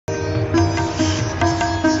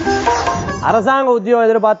அரசாங்க உத்தியோகம்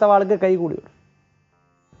எதிர்பார்த்தவாளுக்கு கைகூடி வரும்.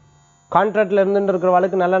 கான்ட்ராக்ட்ல இருந்துட்டு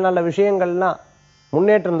இருக்கிறவாளுக்கு நல்ல நல்ல விஷயங்கள்லாம்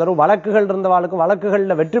முன்னேற்றம் தரும். வழக்குகள் இருந்தவாளுக்கு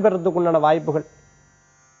வழக்குகளில் வெற்றி பெறத்துக்கு உண்டான வாய்ப்புகள்,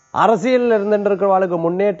 அரசியலில் இருந்துட்டு இருக்கிறவாளுக்கு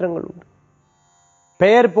முன்னேற்றங்கள் உண்டு.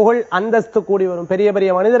 பெயர் புகழ் அந்தஸ்து கூடி வரும். பெரிய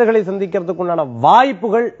பெரிய மனிதர்களை சந்திக்கிறதுக்கு உண்டான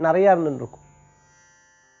வாய்ப்புகள் நிறைய இருந்துட்டு இருக்கும்.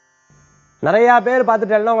 நிறைய பேர்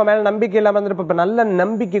பார்த்துட்டேன்னா உங்க மேல நம்பிக்கை இல்லாம இருந்திருப்ப, இப்ப நல்ல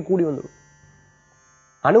நம்பிக்கை கூடி வந்துடும்.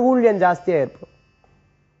 அனுகூல்யம் ஜாஸ்தியா ஏற்படும்.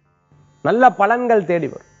 நல்ல பலன்கள் தேடி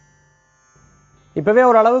வரும். இப்பவே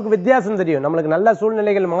ஒரு அளவுக்கு வித்தியாசம் தெரியும். நம்மளுக்கு நல்ல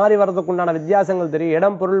சூழ்நிலைகள் மாறி வர்றதுக்கு உண்டான வித்தியாசங்கள் தெரியும்.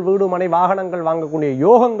 இடம், பொருள், வீடு, மனை, வாகனங்கள் வாங்கக்கூடிய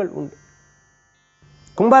யோகங்கள் உண்டு.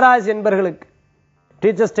 கும்பராசி என்பர்களுக்கு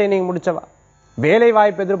டீச்சர்ஸ் ட்ரைனிங் முடிச்சவா, வேலை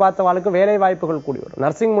வாய்ப்பு எதிர்பார்த்தவாளுக்கு வேலை வாய்ப்புகள் கூடி வரும்.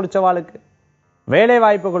 நர்சிங் முடிச்சவாளுக்கு வேலை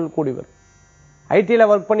வாய்ப்புகள் கூடி வரும். ஐடியில்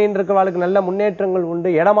ஒர்க் பண்ணிட்டு இருக்கிறவாளுக்கு நல்ல முன்னேற்றங்கள் உண்டு.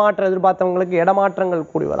 இடமாற்றம் எதிர்பார்த்தவங்களுக்கு இடமாற்றங்கள்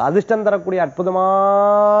கூடி வரும். அதிர்ஷ்டம் தரக்கூடிய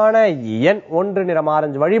அற்புதமான எண் 1 நிறம்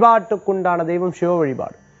ஆரஞ்சு. வழிபாட்டுக்குண்டான தெய்வம் சிவ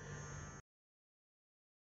வழிபாடு.